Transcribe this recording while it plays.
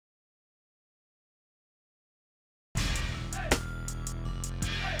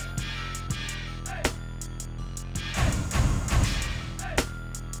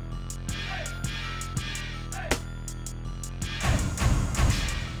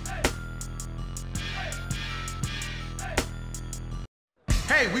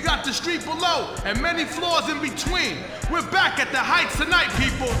Hey, we got the street below and many floors in between. We're back at the heights tonight,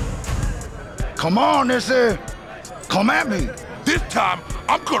 people. Come on, Nissy. Come at me. This time,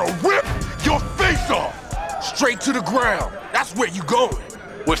 I'm gonna rip your face off. Straight to the ground. That's where you going.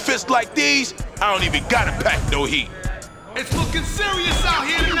 With fists like these, I don't even gotta pack no heat. It's looking serious out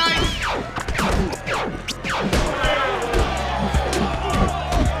here tonight.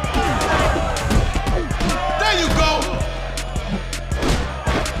 There you go.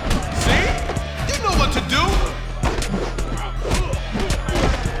 See? You know what to do.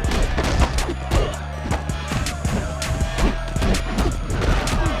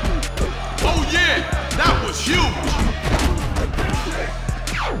 Oh yeah, that was huge.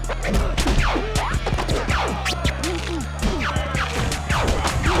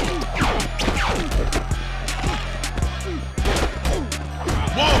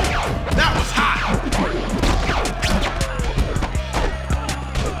 Whoa, that was hot.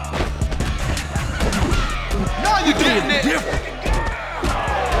 Now you're getting it.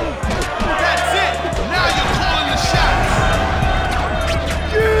 That's it. Now you're calling the shots.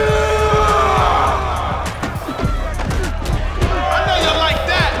 I know you like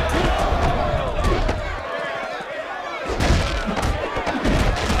that.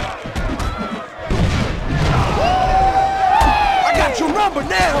 I got your number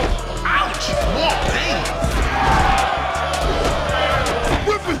now. Ouch! More pain.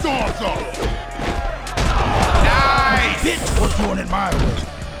 Rip his arms off. Nice. Bitch was doing it my way.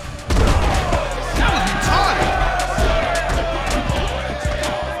 That was retarded.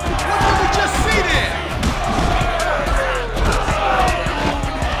 What did we just see there?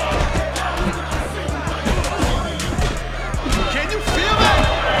 Can you feel that?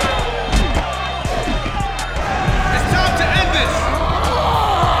 It's time to end this.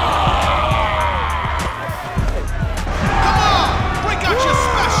 Come on, break out your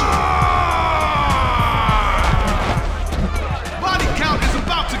special. Body count is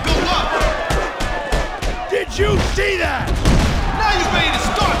about to go up. Did you see that? Now you're ready to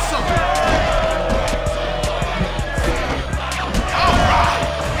start something. All right.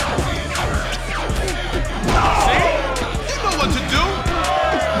 See? You know what to do.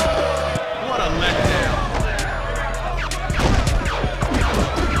 What a letdown.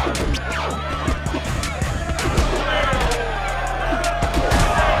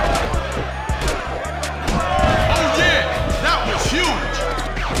 Oh yeah, that was huge.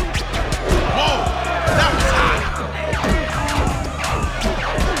 Whoa, that was hot.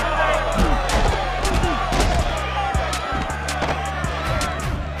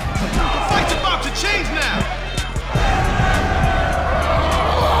 The fight's about to change now.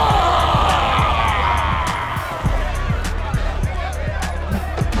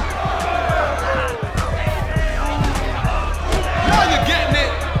 Now you're getting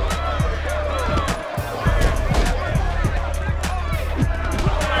it.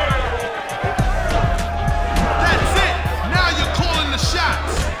 That's it. Now you're calling the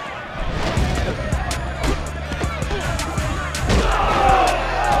shots.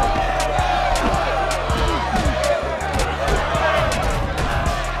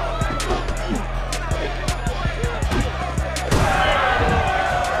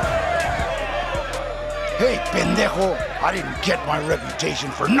 Hey, pendejo. I didn't get my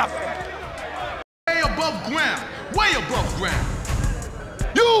reputation for nothing. Way above ground. Way above ground.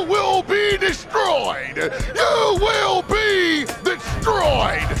 You will be destroyed. You will be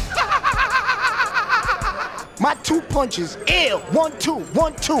destroyed. My 2 punches, ill. 1, 2,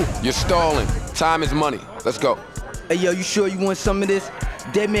 1, 2. You're stalling. Time is money. Let's go. Hey, yo, you sure you want some of this?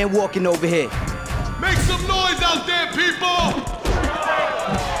 Dead man walking over here. Make some noise out there, people!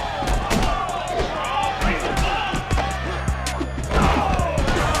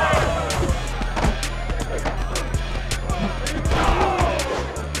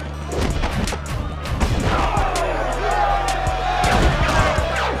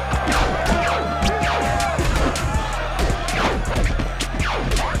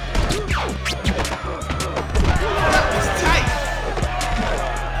 That was tight.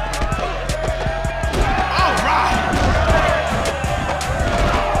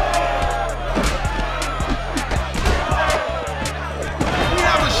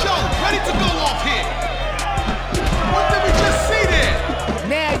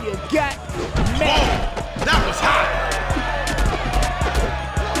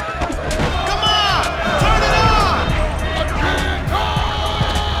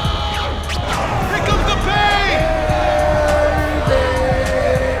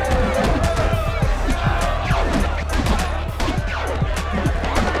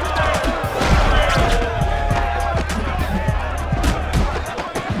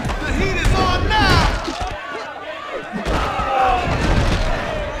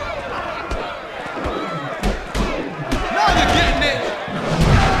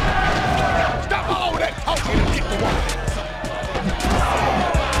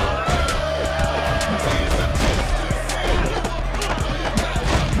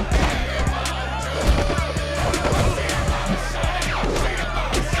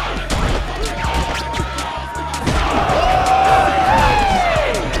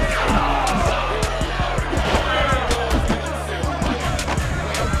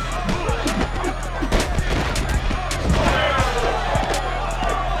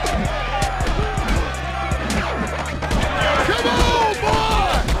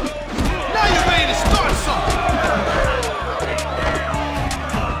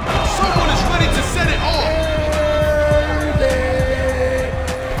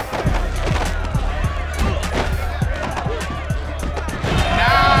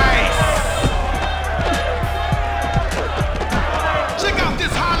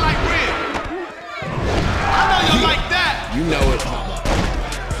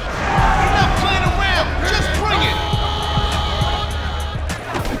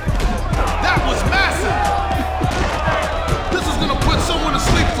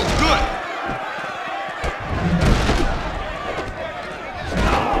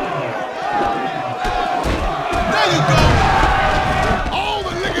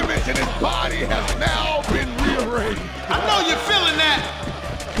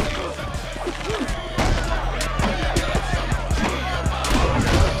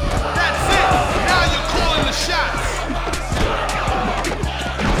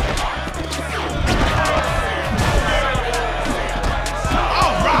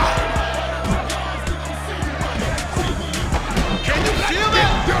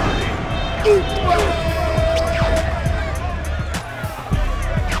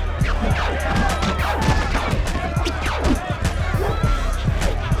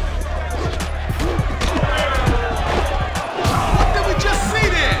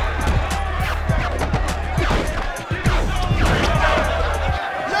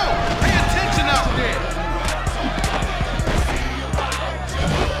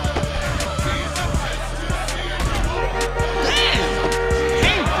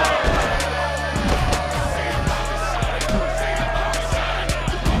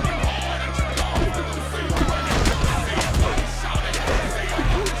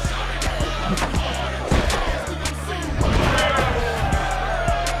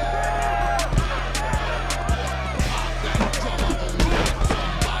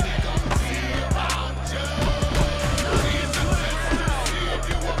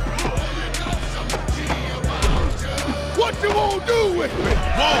 with me.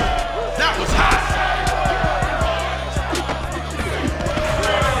 Whoa, that was hot.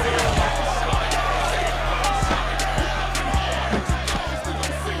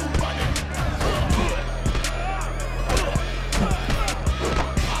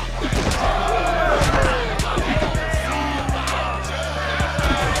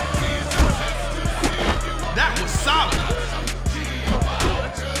 That was solid.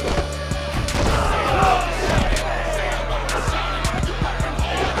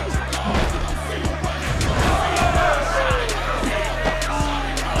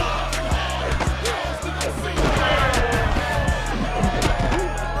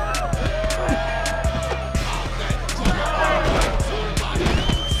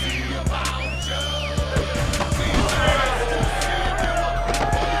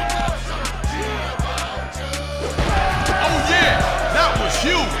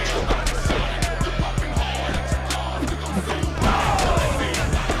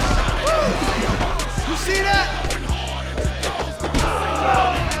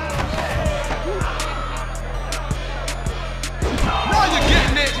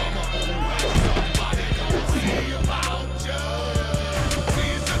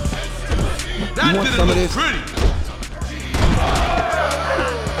 You want some of this? Pretty.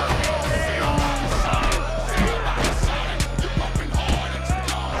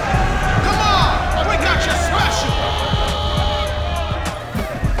 Come on, break out your special.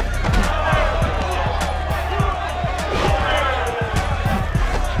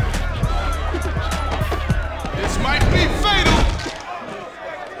 This might be fatal.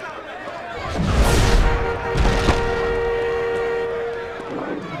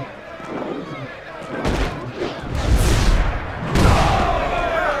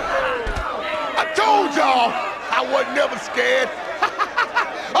 I wasn't never scared.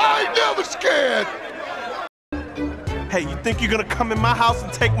 I ain't never scared. Hey, you think you're gonna come in my house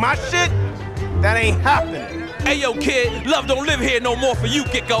and take my shit? That ain't happening. Hey, yo, kid, love don't live here no more for you,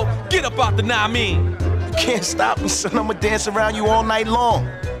 Gecko. Get up out the N.O.R.E. You can't stop me, son. I'ma dance around you all night long.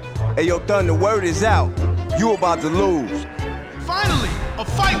 Hey, yo, Thunder, word is out. You about to lose. Finally, a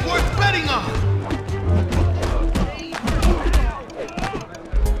fight worth betting on.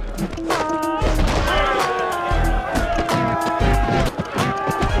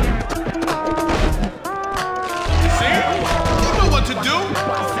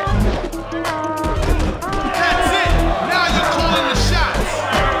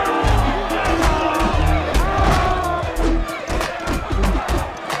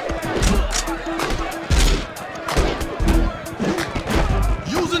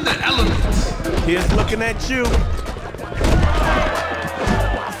 Here's looking at you.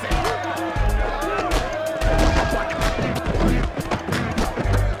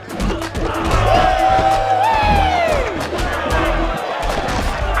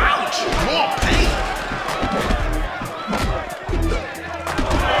 Ouch! More pain!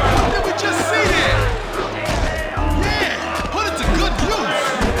 What did we just see there? Yeah! Put it to good use!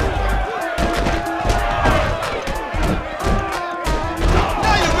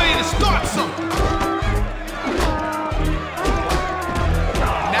 Now you're ready to start something!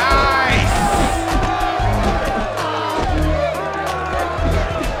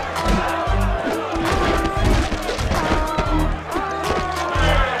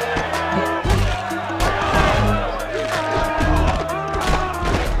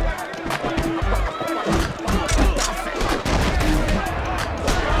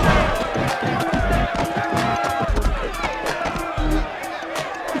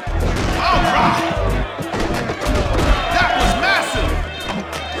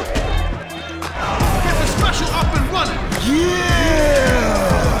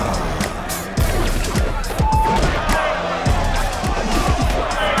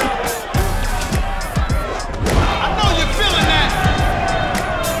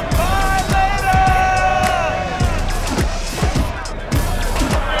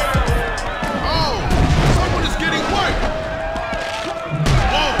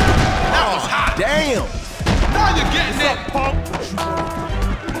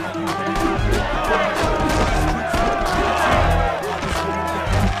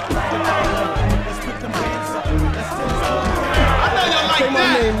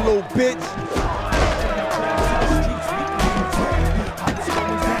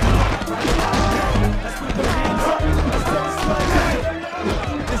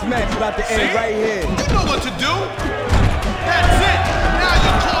 About to end right here. You know what to do. That's it. Now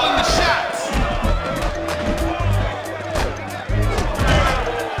you're calling the shots.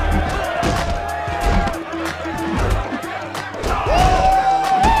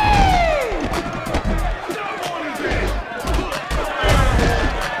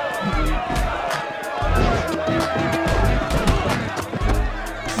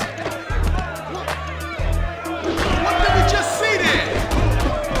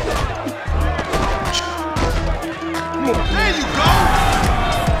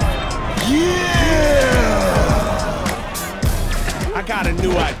 got a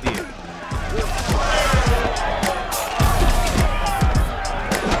new idea.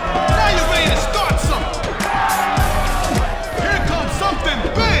 Now you're ready to start something. Here comes something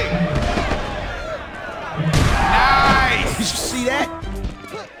big. Nice. Did you see that?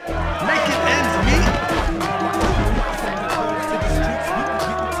 Making ends meet.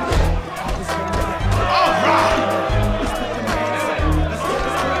 All right.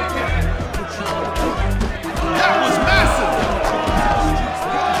 That was massive.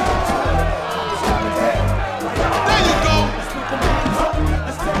 There you go.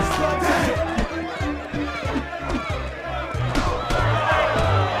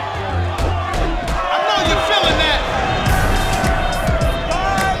 I know you're feeling that.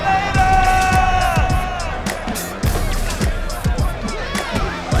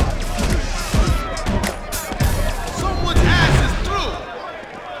 Someone's ass is through.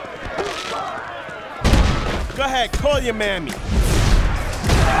 Go ahead, call your mammy.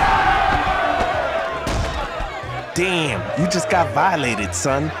 Damn, you just got violated,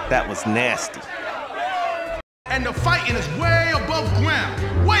 son. That was nasty. And the fighting is way above ground.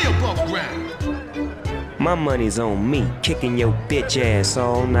 Way above ground. My money's on me, kicking your bitch ass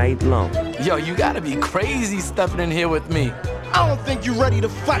all night long. Yo, you gotta be crazy stepping in here with me. I don't think you're ready to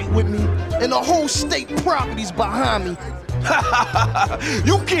fight with me, and the whole state property's behind me.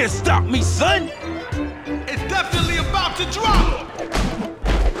 You can't stop me, son. It's definitely about to drop.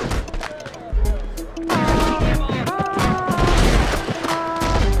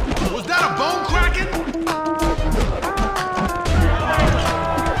 Was that a bone cracking?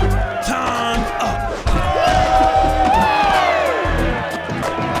 Time up.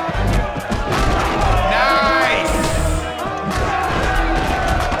 Nice.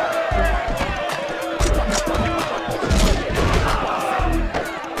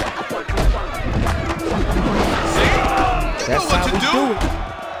 See? You know what to do.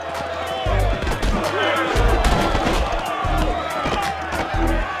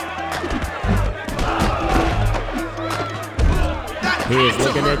 That Here's had to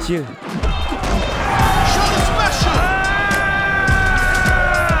looking hurt. at you. Show the special.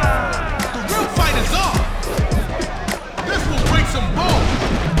 The real fight is on. This will break some bones.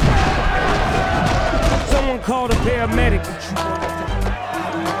 Someone call the paramedics.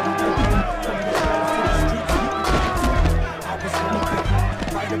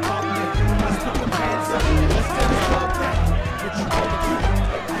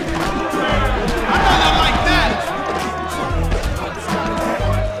 I know you like that.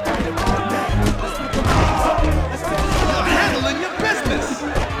 You're handling your business.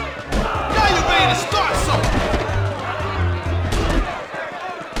 Now you're ready to start something.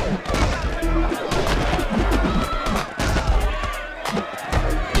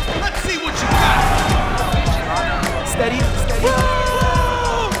 Let's see what you got. Steady, steady.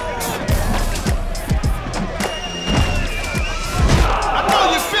 I know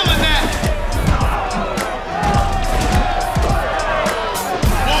you're feeling that.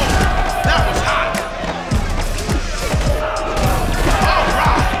 Whoa, that was hot. All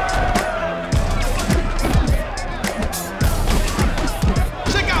right.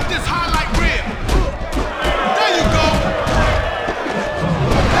 Check out this highlight reel. There you go.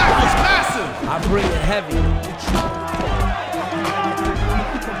 That was massive. I bring it heavy.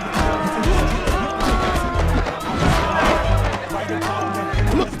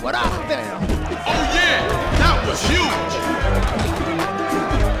 Look what I found. Oh yeah, that was huge.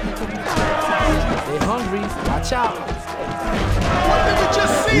 They hungry. Watch out. What did we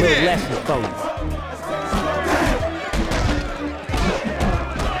just see Little there? lesson for you.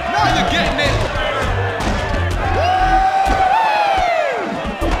 Now you're getting it.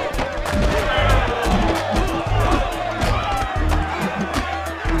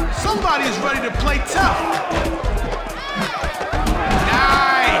 Somebody is ready to play tough.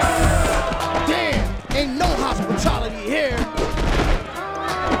 Nice. Damn, ain't no hospitality here.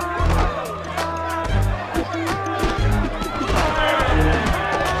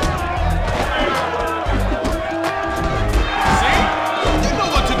 See? You know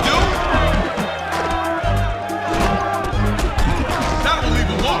what to do.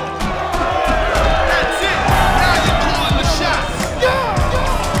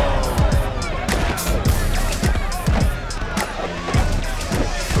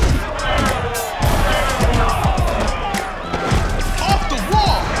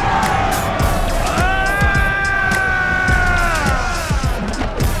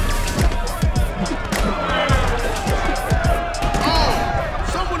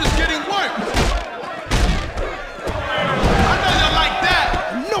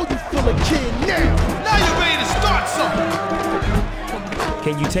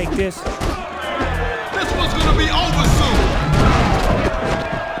 take this? This one's gonna be over soon.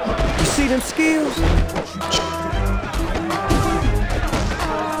 You see them skills?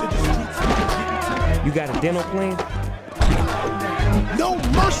 You got a dental plan? No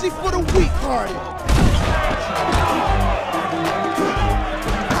mercy for the weak-hearted.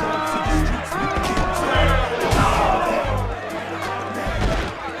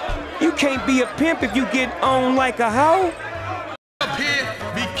 You can't be a pimp if you get on like a hoe. Up here,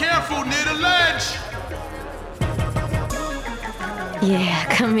 be careful near the ledge. Yeah,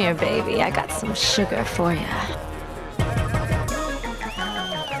 come here, baby. I got some sugar for you.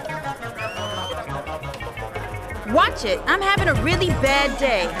 Watch it. I'm having a really bad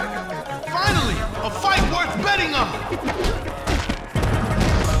day. Finally, a fight worth betting on.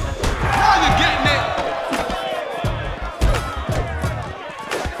 Now you're getting it.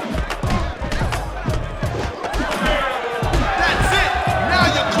 That's it. Now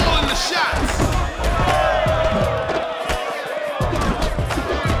you're calling the shots.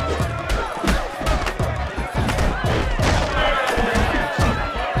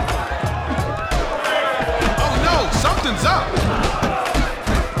 Something's up.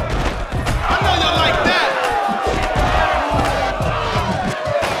 I know you like that.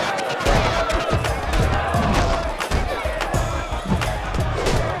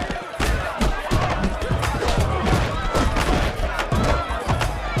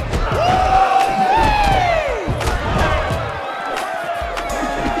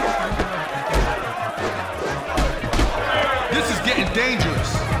 This is getting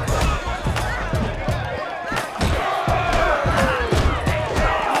dangerous.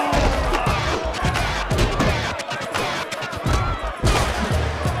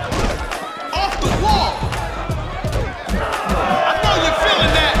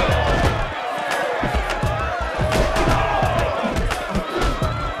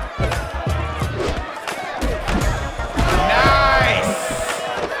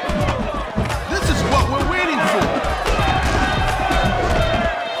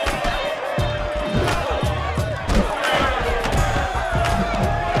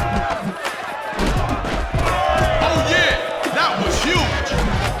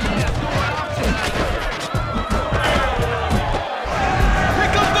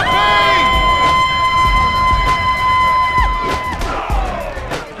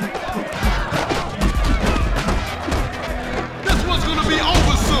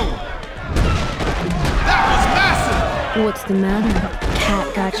 What's the matter?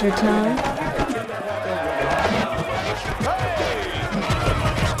 Cat got your tongue?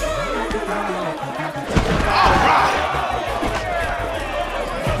 All right.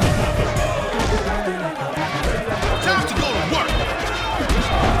 Time to go to work.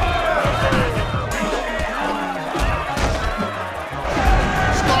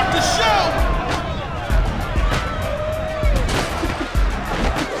 Start the show.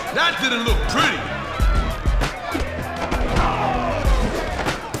 That didn't look pretty.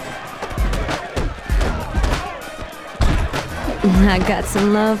 I got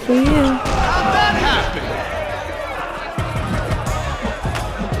some love for you. How'd that happen?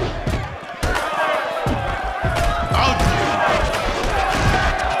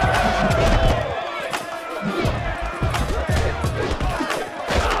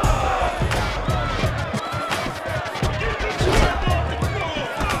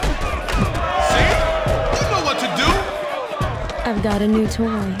 See? You know what to do. I've got a new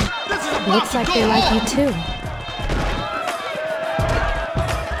toy. Looks like they like you too.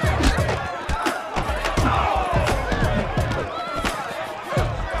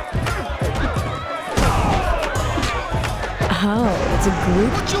 Oh, it's a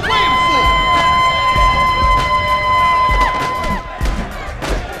group? What you waiting for?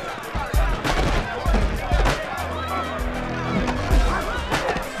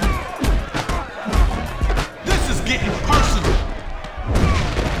 This is getting personal.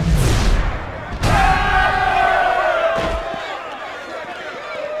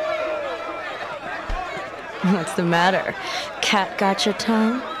 What's the matter? Cat got your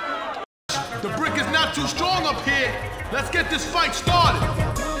tongue? The brick is not too strong up here. Let's get this fight started.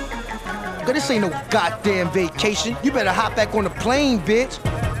 Girl, this ain't no goddamn vacation. You better hop back on the plane, bitch.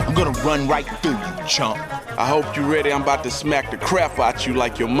 I'm gonna run right through you, chump. I hope you're ready. I'm about to smack the crap out you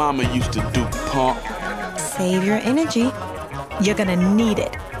like your mama used to do, punk. Save your energy. You're gonna need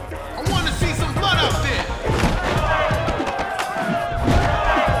it. I want to see some blood out there.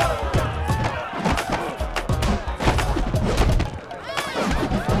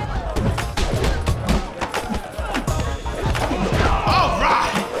 All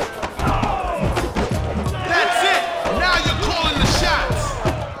right. That's it. Now you're calling the shots.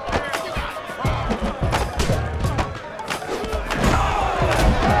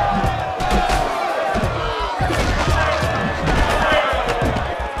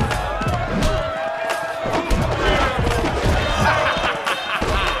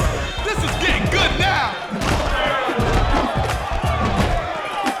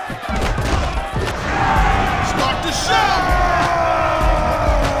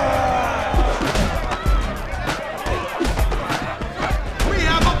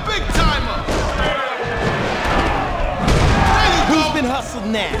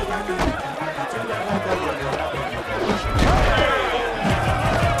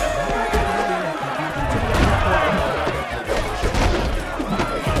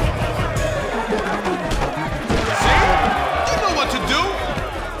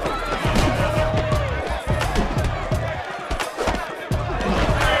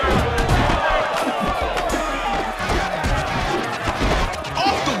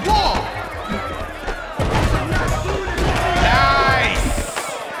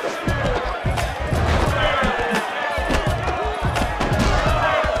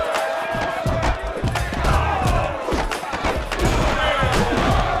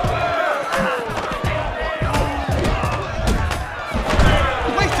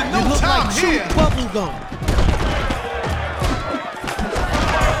 going?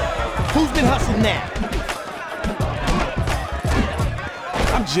 Who's been hustling now?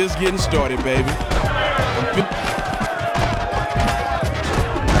 I'm just getting started, baby.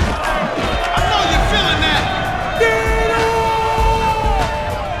 I know you're feeling that.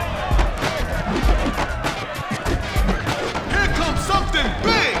 Here comes something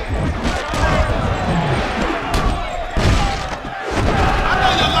big. I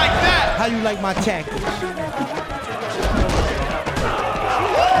know you like that. How you like my tactics?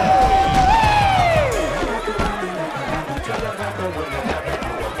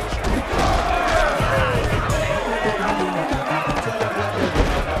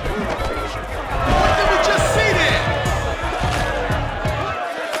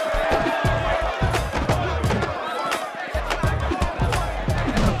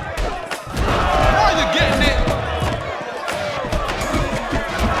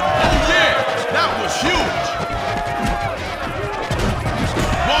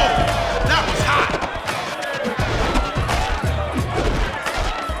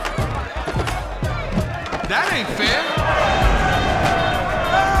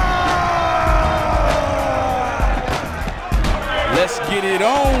 Let's get it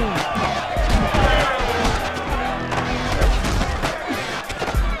on.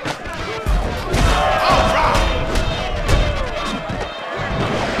 All right.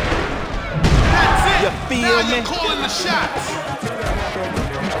 That's it. You feel now me? You're calling the shots.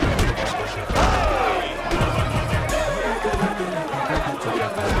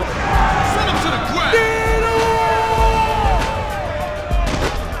 Send him to the ground.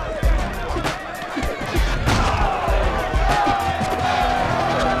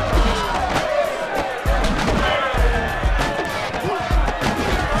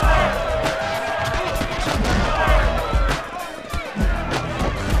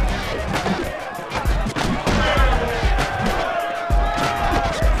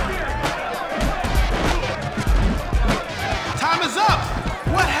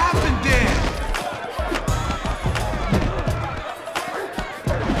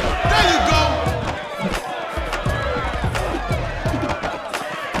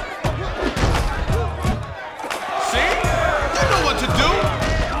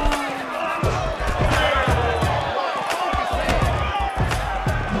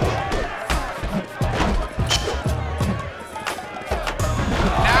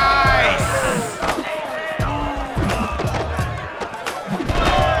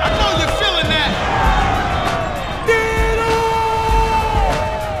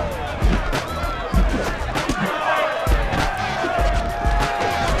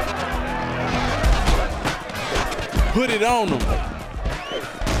 Put it on them.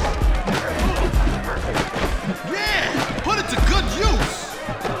 Yeah, put it to good use.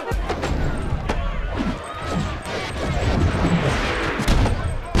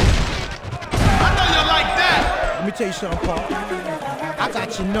 I know you like that. Let me tell you something, Paul. I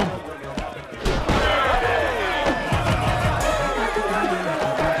got your number.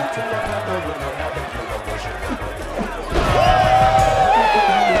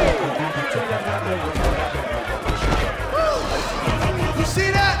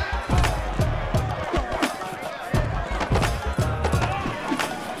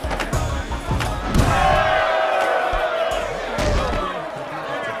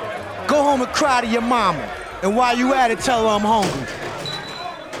 And cry to your mama. And while you at it, tell her I'm hungry.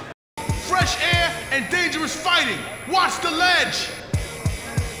 Fresh air and dangerous fighting. Watch the ledge.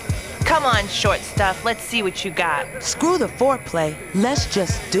 Come on, short stuff. Let's see what you got. Screw the foreplay. Let's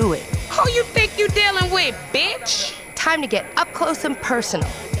just do it. Who you think you dealing with, bitch? Time to get up close and personal.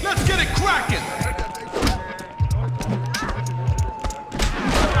 Let's get it cracking.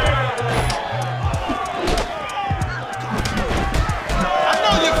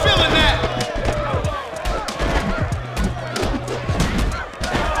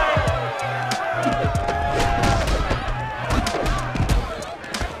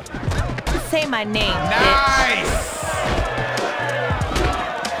 Say my name, nice. Bitch.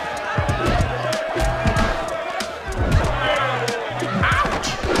 Ouch!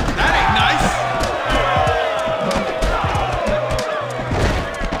 That ain't nice.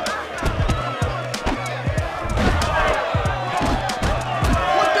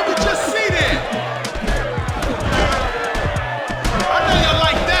 What did we just see there? I know you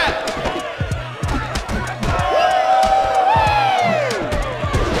like that.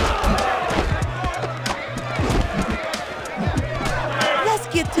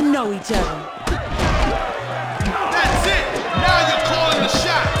 Get to know each other. That's it! Now you're calling the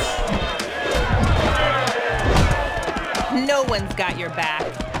shots! No one's got your back.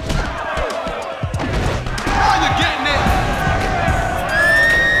 Now you're getting it.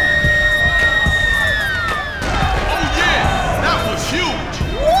 Oh yeah, that was huge.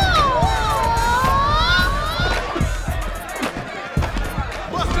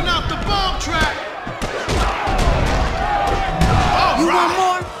 Busting out the bomb track. All You right. want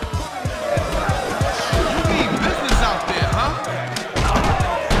more? You mean business out there, huh?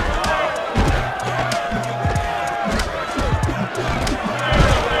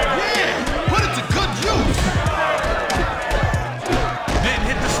 Yeah, put it to good use. Didn't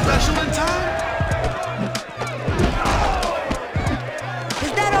hit the special in time?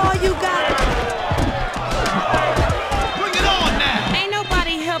 Is that all you got? Bring it on now. Ain't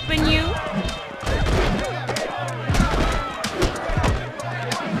nobody helping you.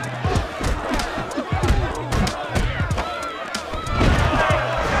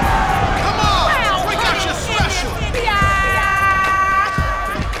 Come on, bring out your special.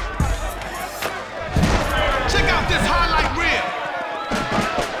 Check out this highlight reel.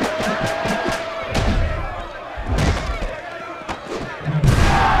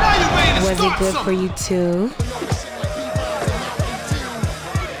 Now you're ready to Was start it good something. for you too?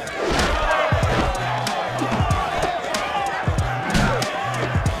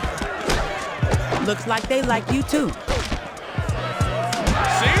 Looks like they like you too. See?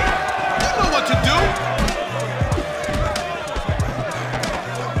 You know what to do.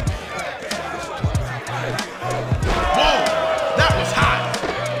 Whoa, that was hot.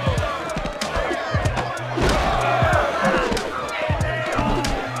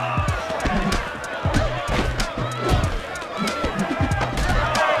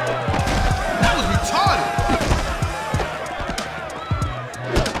 That was retarded.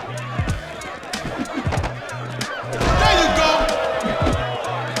 There you go.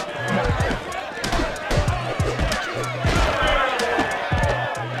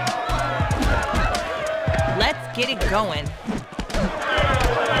 Let's get it going.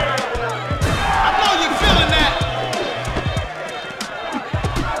 I know you're feeling that.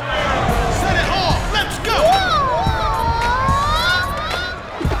 Set it off. Let's go.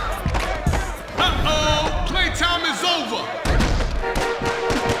 Uh-oh. Playtime is over.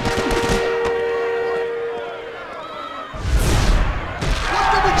 What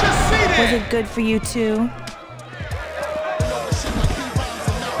did we just see there? Was it good for you too?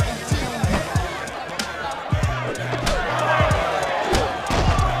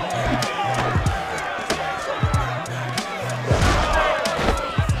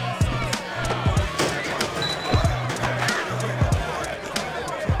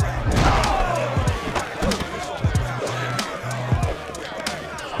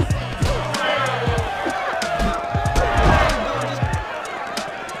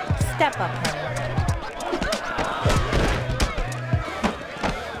 Step up, honey.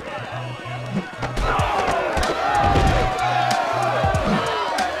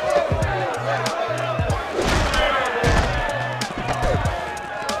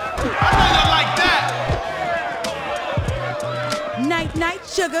 I know you like that. Night, night,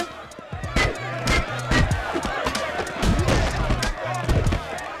 sugar.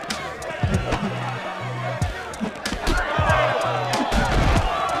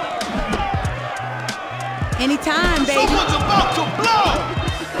 Anytime, baby. Someone's about to blow.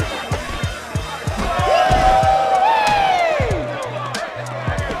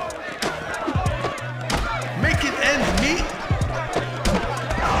 Making ends meet.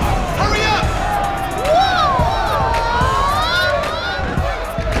 Hurry up.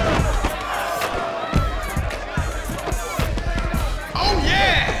 Oh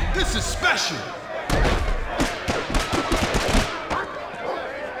yeah, this is special.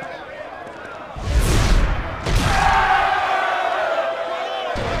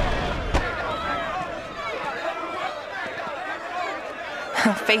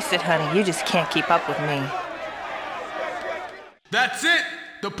 Face it, honey, you just can't keep up with me. That's it.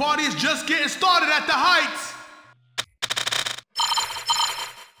 The party is just getting started at the Heights.